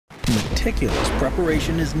Meticulous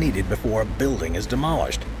preparation is needed before a building is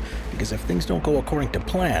demolished, because if things don't go according to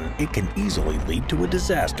plan, it can easily lead to a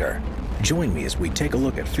disaster. Join me as we take a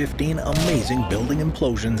look at 15 amazing building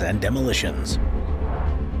implosions and demolitions.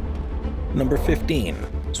 Number 15.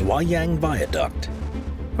 Zhuoyang Viaduct.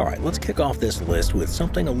 Alright, let's kick off this list with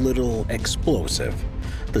something a little explosive.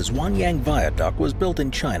 The Zhuoyang Viaduct was built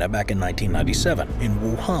in China back in 1997 in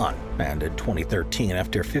Wuhan, and in 2013,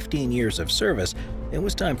 after 15 years of service, it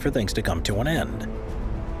was time for things to come to an end.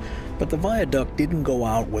 But the viaduct didn't go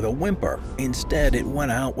out with a whimper. Instead, it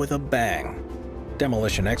went out with a bang.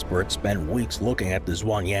 Demolition experts spent weeks looking at the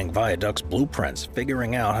Zhuoyang Viaduct's blueprints,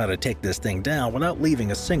 figuring out how to take this thing down without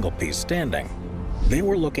leaving a single piece standing. They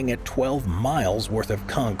were looking at 12 miles worth of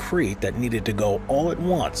concrete that needed to go all at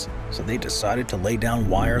once, so they decided to lay down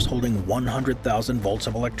wires holding 100,000 volts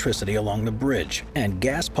of electricity along the bridge and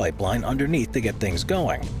gas pipeline underneath to get things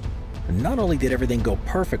going. Not only did everything go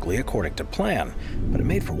perfectly according to plan, but it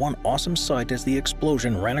made for one awesome sight as the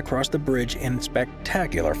explosion ran across the bridge in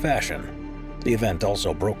spectacular fashion. The event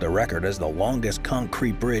also broke the record as the longest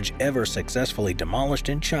concrete bridge ever successfully demolished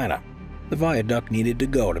in China. The viaduct needed to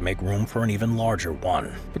go to make room for an even larger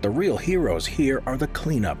one, but the real heroes here are the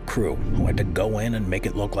cleanup crew, who had to go in and make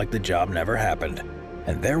it look like the job never happened.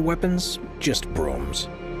 And their weapons? Just brooms.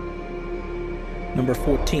 Number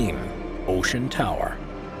 14. Ocean Tower.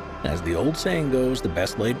 As the old saying goes, the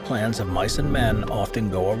best laid plans of mice and men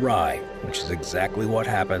often go awry, which is exactly what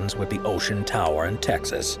happens with the Ocean Tower in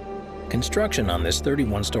Texas. Construction on this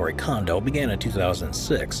 31-story condo began in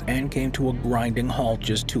 2006 and came to a grinding halt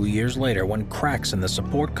just 2 years later when cracks in the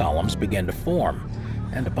support columns began to form.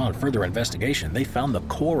 And upon further investigation, they found the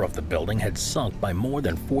core of the building had sunk by more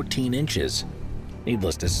than 14 inches.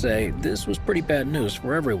 Needless to say, this was pretty bad news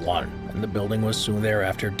for everyone, and the building was soon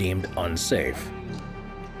thereafter deemed unsafe.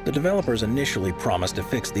 The developers initially promised to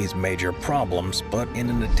fix these major problems, but in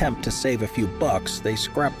an attempt to save a few bucks, they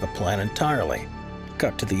scrapped the plan entirely.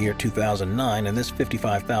 Cut to the year 2009, and this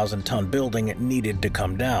 55,000-ton building needed to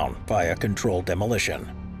come down via controlled demolition.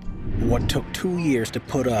 What took 2 years to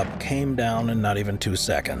put up came down in not even 2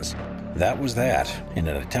 seconds. That was that. In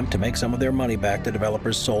an attempt to make some of their money back, the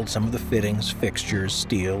developers sold some of the fittings, fixtures,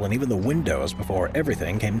 steel, and even the windows before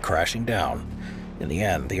everything came crashing down. In the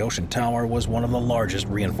end, the Ocean Tower was one of the largest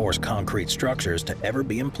reinforced concrete structures to ever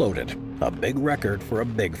be imploded. A big record for a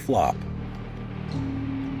big flop.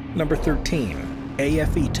 Number 13.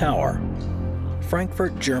 AFE Tower.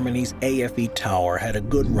 Frankfurt, Germany's AFE Tower had a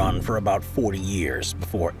good run for about 40 years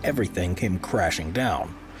before everything came crashing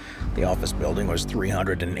down. The office building was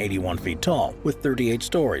 381 feet tall, with 38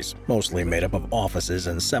 stories, mostly made up of offices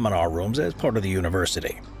and seminar rooms as part of the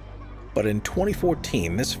university. But in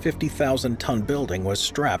 2014, this 50,000-ton building was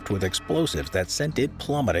strapped with explosives that sent it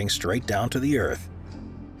plummeting straight down to the earth.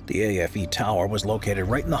 The AFE Tower was located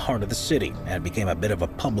right in the heart of the city and became a bit of a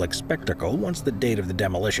public spectacle once the date of the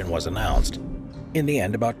demolition was announced. In the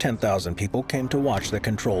end, about 10,000 people came to watch the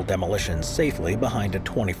controlled demolition safely behind a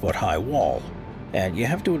 20-foot-high wall. And you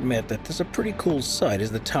have to admit that this is a pretty cool sight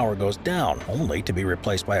as the tower goes down, only to be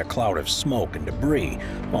replaced by a cloud of smoke and debris,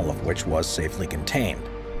 all of which was safely contained.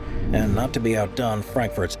 And not to be outdone,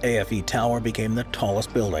 Frankfurt's AFE Tower became the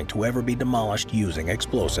tallest building to ever be demolished using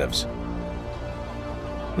explosives.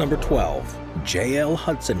 Number 12. J.L.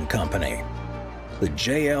 Hudson Company. The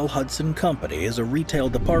J.L. Hudson Company is a retail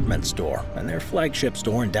department store, and their flagship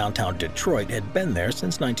store in downtown Detroit had been there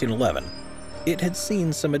since 1911. It had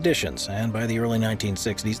seen some additions, and by the early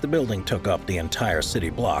 1960s, the building took up the entire city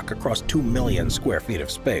block across 2 million square feet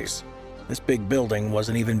of space. This big building was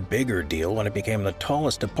an even bigger deal when it became the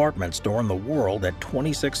tallest department store in the world at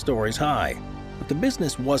 26 stories high. But the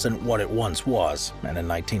business wasn't what it once was, and in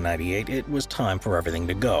 1998 it was time for everything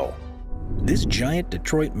to go. This giant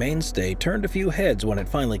Detroit mainstay turned a few heads when it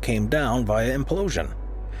finally came down via implosion.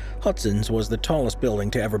 Hudson's was the tallest building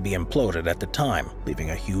to ever be imploded at the time,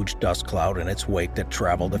 leaving a huge dust cloud in its wake that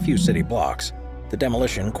traveled a few city blocks. The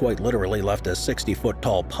demolition quite literally left a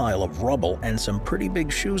 60-foot-tall pile of rubble and some pretty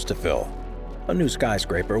big shoes to fill. A new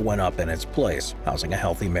skyscraper went up in its place, housing a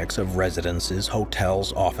healthy mix of residences,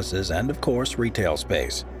 hotels, offices, and of course, retail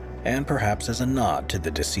space. And perhaps as a nod to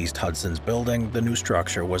the deceased Hudson's building, the new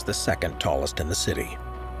structure was the second tallest in the city.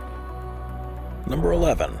 Number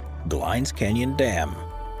 11. Glines Canyon Dam.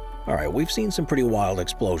 Alright, we've seen some pretty wild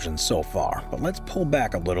explosions so far, but let's pull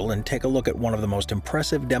back a little and take a look at one of the most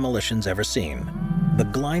impressive demolitions ever seen. The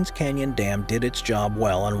Glines Canyon Dam did its job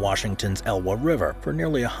well on Washington's Elwha River for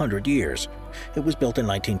nearly 100 years. It was built in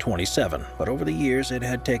 1927, but over the years it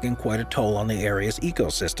had taken quite a toll on the area's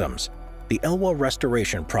ecosystems. The Elwha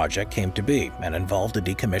restoration project came to be and involved the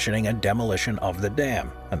decommissioning and demolition of the dam,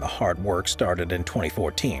 and the hard work started in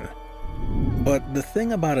 2014. But the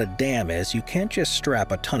thing about a dam is you can't just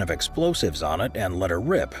strap a ton of explosives on it and let her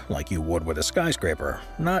rip like you would with a skyscraper,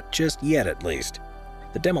 not just yet at least.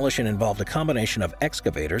 The demolition involved a combination of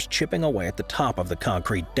excavators chipping away at the top of the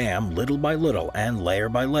concrete dam little by little and layer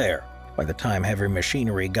by layer. By the time heavy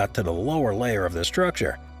machinery got to the lower layer of the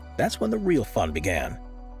structure, that's when the real fun began.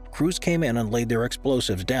 Crews came in and laid their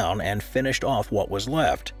explosives down and finished off what was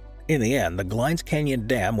left. In the end, the Glines Canyon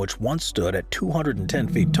Dam, which once stood at 210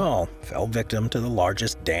 feet tall, fell victim to the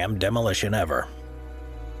largest dam demolition ever.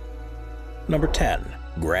 Number 10.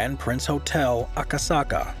 Grand Prince Hotel,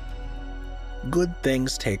 Akasaka. Good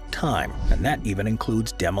things take time, and that even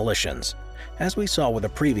includes demolitions. As we saw with the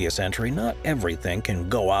previous entry, not everything can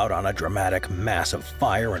go out on a dramatic mass of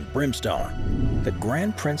fire and brimstone. The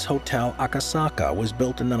Grand Prince Hotel Akasaka was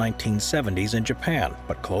built in the 1970s in Japan,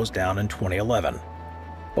 but closed down in 2011.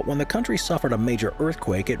 But when the country suffered a major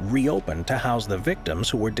earthquake, it reopened to house the victims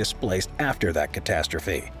who were displaced after that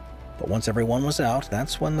catastrophe. But once everyone was out,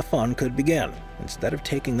 that's when the fun could begin. Instead of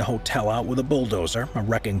taking the hotel out with a bulldozer, a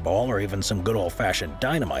wrecking ball, or even some good old-fashioned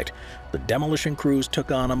dynamite, the demolition crews took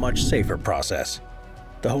on a much safer process.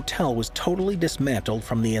 The hotel was totally dismantled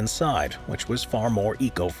from the inside, which was far more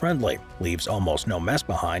eco-friendly, leaves almost no mess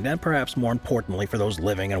behind, and perhaps more importantly for those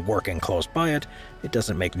living and working close by it, it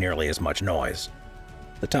doesn't make nearly as much noise.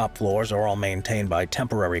 The top floors are all maintained by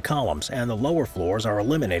temporary columns, and the lower floors are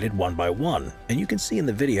eliminated one by one, and you can see in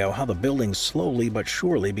the video how the building slowly but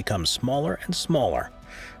surely becomes smaller and smaller.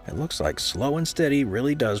 It looks like slow and steady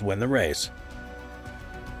really does win the race.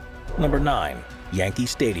 Number 9. Yankee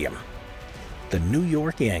Stadium. The New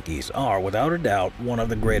York Yankees are, without a doubt, one of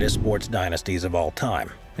the greatest sports dynasties of all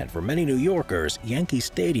time, and for many New Yorkers, Yankee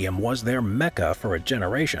Stadium was their mecca for a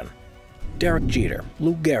generation. Derek Jeter,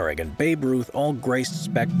 Lou Gehrig, and Babe Ruth all graced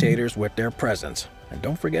spectators with their presence. And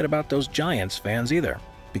don't forget about those Giants fans either,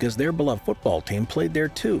 because their beloved football team played there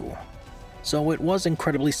too. So it was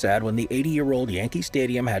incredibly sad when the 80-year-old Yankee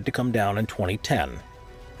Stadium had to come down in 2010.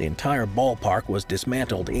 The entire ballpark was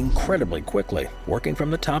dismantled incredibly quickly, working from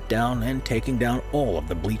the top down and taking down all of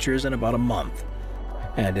the bleachers in about a month.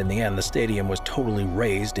 And in the end, the stadium was totally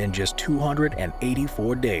razed in just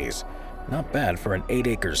 284 days. Not bad for an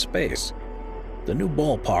 8-acre space. The new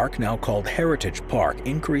ballpark, now called Heritage Park,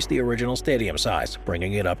 increased the original stadium size,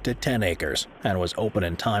 bringing it up to 10 acres, and was open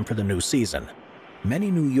in time for the new season. Many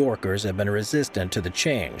New Yorkers have been resistant to the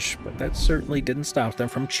change, but that certainly didn't stop them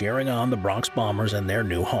from cheering on the Bronx Bombers in their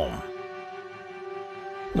new home.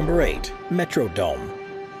 Number 8. Metrodome.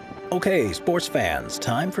 Okay, sports fans,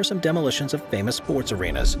 time for some demolitions of famous sports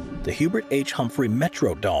arenas. The Hubert H. Humphrey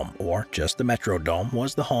Metrodome, or just the Metrodome,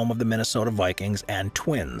 was the home of the Minnesota Vikings and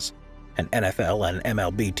Twins, an NFL and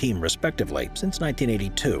MLB team respectively, since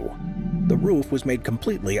 1982. The roof was made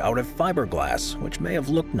completely out of fiberglass, which may have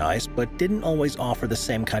looked nice but didn't always offer the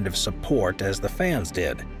same kind of support as the fans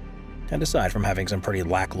did. And aside from having some pretty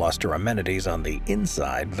lackluster amenities on the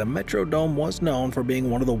inside, the Metrodome was known for being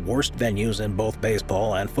one of the worst venues in both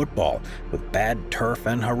baseball and football, with bad turf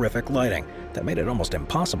and horrific lighting that made it almost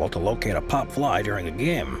impossible to locate a pop fly during a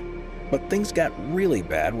game. But things got really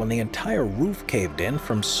bad when the entire roof caved in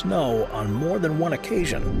from snow on more than one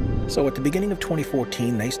occasion. So at the beginning of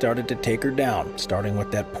 2014, they started to take her down, starting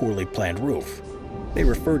with that poorly planned roof. They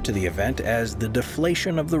referred to the event as the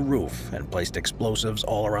deflation of the roof and placed explosives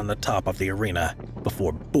all around the top of the arena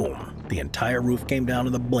before, boom, the entire roof came down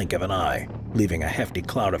in the blink of an eye, leaving a hefty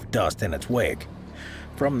cloud of dust in its wake.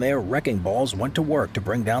 From there, wrecking balls went to work to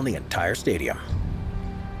bring down the entire stadium.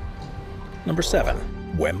 Number 7.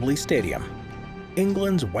 Wembley Stadium.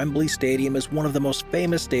 England's Wembley Stadium is one of the most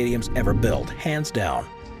famous stadiums ever built, hands down.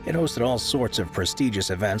 It hosted all sorts of prestigious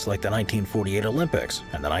events like the 1948 Olympics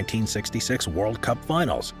and the 1966 World Cup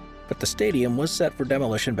Finals, but the stadium was set for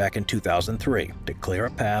demolition back in 2003 to clear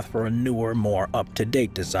a path for a newer, more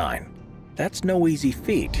up-to-date design. That's no easy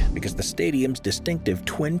feat because the stadium's distinctive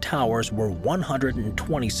twin towers were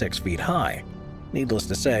 126 feet high. Needless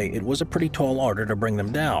to say, it was a pretty tall order to bring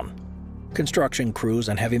them down. Construction crews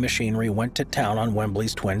and heavy machinery went to town on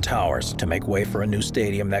Wembley's Twin Towers to make way for a new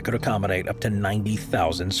stadium that could accommodate up to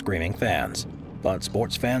 90,000 screaming fans. But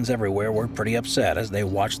sports fans everywhere were pretty upset as they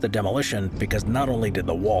watched the demolition because not only did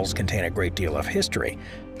the walls contain a great deal of history,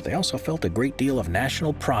 but they also felt a great deal of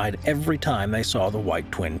national pride every time they saw the white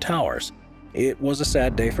Twin Towers. It was a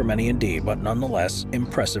sad day for many indeed, but nonetheless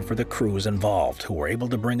impressive for the crews involved who were able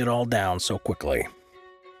to bring it all down so quickly.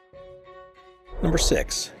 Number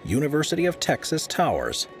 6. University of Texas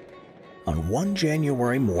Towers. On one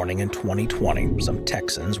January morning in 2020, some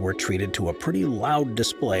Texans were treated to a pretty loud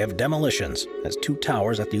display of demolitions as two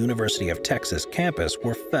towers at the University of Texas campus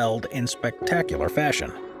were felled in spectacular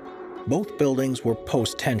fashion. Both buildings were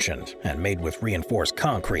post-tensioned and made with reinforced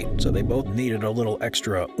concrete, so they both needed a little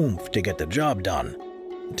extra oomph to get the job done.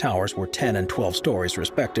 The towers were 10 and 12 stories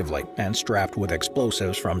respectively and strapped with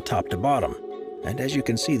explosives from top to bottom. And as you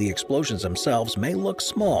can see, the explosions themselves may look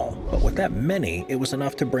small, but with that many, it was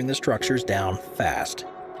enough to bring the structures down fast.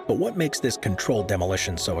 But what makes this controlled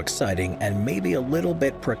demolition so exciting and maybe a little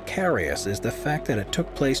bit precarious is the fact that it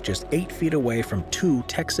took place just 8 feet away from two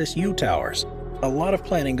Texas U towers. A lot of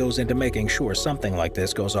planning goes into making sure something like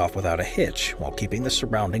this goes off without a hitch while keeping the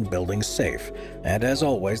surrounding buildings safe. And as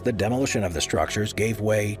always, the demolition of the structures gave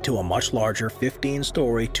way to a much larger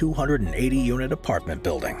 15-story, 280-unit apartment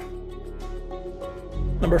building.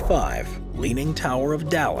 Number 5. Leaning Tower of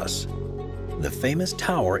Dallas. The famous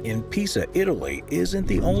tower in Pisa, Italy isn't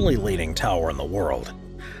the only leaning tower in the world.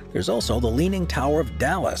 There's also the Leaning Tower of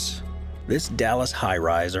Dallas. This Dallas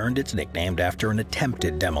high-rise earned its nickname after an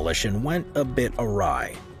attempted demolition went a bit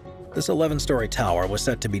awry. This 11-story tower was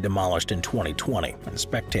set to be demolished in 2020, and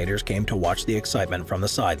spectators came to watch the excitement from the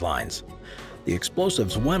sidelines. The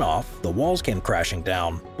explosives went off, the walls came crashing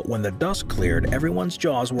down, but when the dust cleared, everyone's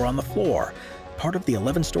jaws were on the floor. Part of the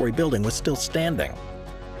 11-story building was still standing.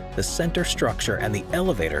 The center structure and the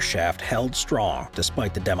elevator shaft held strong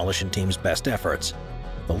despite the demolition team's best efforts.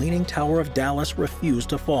 The Leaning Tower of Dallas refused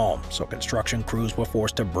to fall, so construction crews were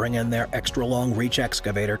forced to bring in their extra-long reach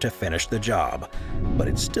excavator to finish the job. But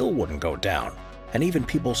it still wouldn't go down, and even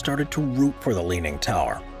people started to root for the Leaning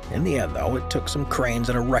Tower. In the end, though, it took some cranes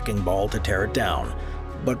and a wrecking ball to tear it down.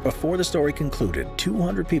 But before the story concluded,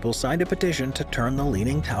 200 people signed a petition to turn the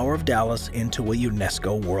Leaning Tower of Dallas into a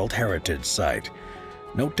UNESCO World Heritage Site.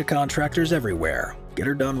 Note to contractors everywhere, get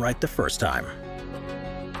her done right the first time.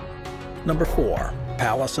 Number 4.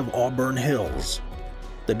 Palace of Auburn Hills.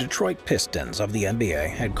 The Detroit Pistons of the NBA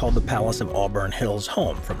had called the Palace of Auburn Hills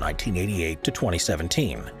home from 1988 to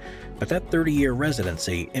 2017. But that 30-year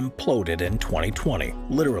residency imploded in 2020,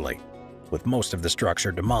 literally. With most of the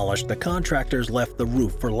structure demolished, the contractors left the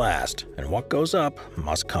roof for last, and what goes up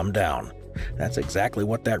must come down. That's exactly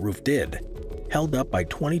what that roof did. Held up by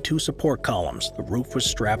 22 support columns, the roof was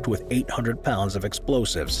strapped with 800 pounds of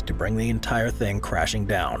explosives to bring the entire thing crashing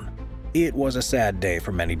down. It was a sad day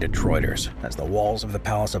for many Detroiters, as the walls of the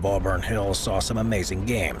Palace of Auburn Hills saw some amazing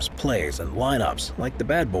games, plays, and lineups, like the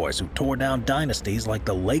Bad Boys who tore down dynasties like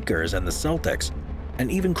the Lakers and the Celtics, and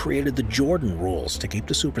even created the Jordan rules to keep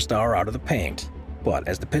the superstar out of the paint. But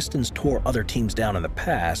as the Pistons tore other teams down in the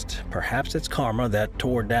past, perhaps it's karma that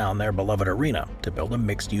tore down their beloved arena to build a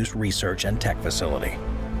mixed-use research and tech facility.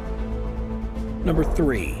 Number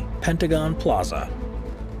 3. Pentagon Plaza.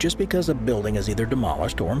 Just because a building is either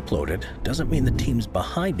demolished or imploded doesn't mean the teams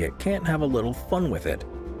behind it can't have a little fun with it.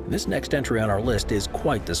 This next entry on our list is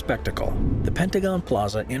quite the spectacle. The Pentagon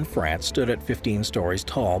Plaza in France stood at 15 stories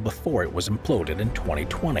tall before it was imploded in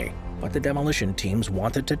 2020, but the demolition teams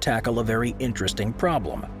wanted to tackle a very interesting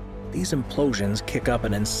problem. These implosions kick up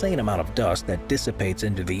an insane amount of dust that dissipates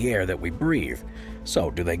into the air that we breathe. So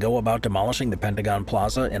do they go about demolishing the Pentagon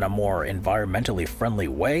Plaza in a more environmentally friendly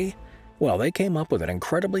way? Well, they came up with an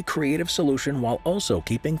incredibly creative solution while also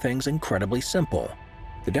keeping things incredibly simple.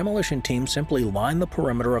 The demolition team simply lined the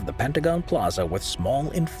perimeter of the Pentagon Plaza with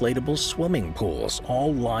small inflatable swimming pools,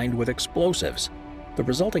 all lined with explosives. The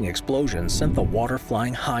resulting explosions sent the water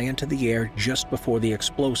flying high into the air just before the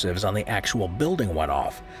explosives on the actual building went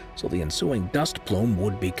off, so the ensuing dust plume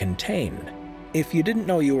would be contained. If you didn't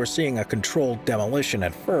know you were seeing a controlled demolition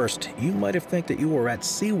at first, you might have thought that you were at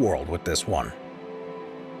SeaWorld with this one.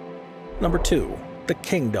 Number 2. The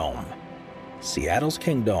Kingdome. Seattle's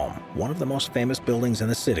Kingdome, one of the most famous buildings in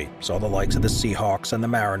the city, saw the likes of the Seahawks and the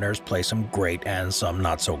Mariners play some great and some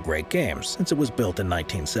not-so-great games since it was built in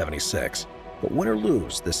 1976. But win or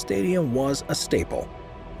lose, the stadium was a staple.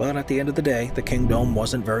 But at the end of the day, the Kingdome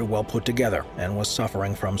wasn't very well put together and was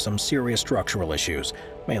suffering from some serious structural issues,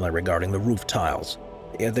 mainly regarding the roof tiles.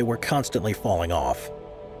 They were constantly falling off.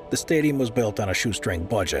 The stadium was built on a shoestring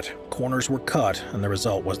budget, corners were cut, and the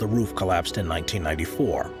result was the roof collapsed in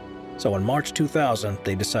 1994. So in March 2000,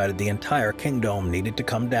 they decided the entire Kingdome needed to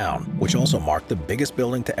come down, which also marked the biggest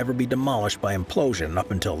building to ever be demolished by implosion up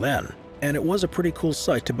until then. And it was a pretty cool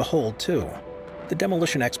sight to behold, too. The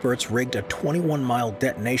demolition experts rigged a 21-mile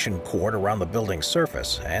detonation cord around the building's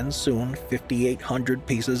surface, and soon 5,800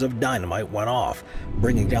 pieces of dynamite went off,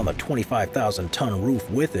 bringing down the 25,000-ton roof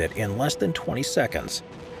with it in less than 20 seconds.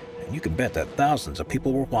 And you can bet that thousands of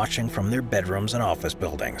people were watching from their bedrooms and office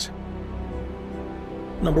buildings.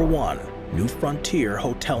 Number 1. New Frontier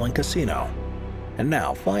Hotel and Casino. And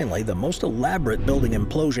now, finally, the most elaborate building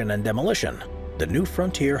implosion and demolition. The New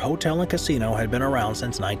Frontier Hotel and Casino had been around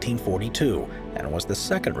since 1942 and was the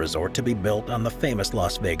second resort to be built on the famous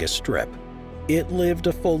Las Vegas Strip. It lived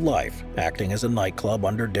a full life, acting as a nightclub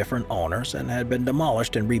under different owners, and had been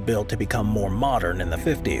demolished and rebuilt to become more modern in the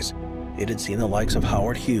 50s. It had seen the likes of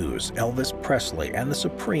Howard Hughes, Elvis Presley, and the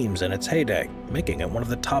Supremes in its heyday, making it one of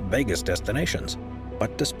the top Vegas destinations.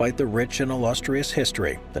 But despite the rich and illustrious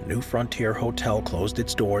history, the New Frontier Hotel closed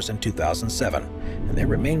its doors in 2007, and they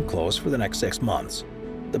remained closed for the next 6 months.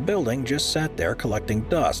 The building just sat there collecting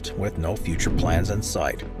dust, with no future plans in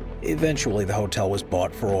sight. Eventually, the hotel was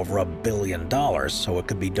bought for over $1 billion so it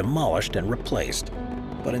could be demolished and replaced.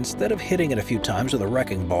 But instead of hitting it a few times with a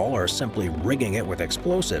wrecking ball or simply rigging it with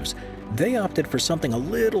explosives, they opted for something a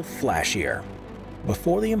little flashier.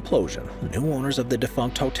 Before the implosion, the new owners of the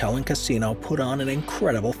defunct hotel and casino put on an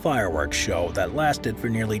incredible fireworks show that lasted for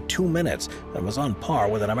nearly 2 minutes and was on par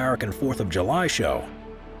with an American 4th of July show.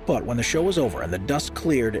 But when the show was over and the dust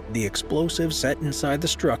cleared, the explosives set inside the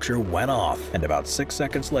structure went off, and about 6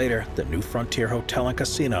 seconds later, the New Frontier Hotel and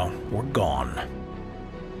Casino were gone.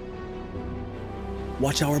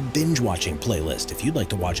 Watch our binge-watching playlist if you'd like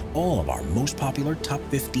to watch all of our most popular top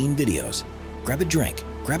 15 videos. Grab a drink,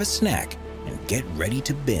 grab a snack, and get ready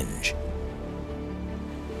to binge.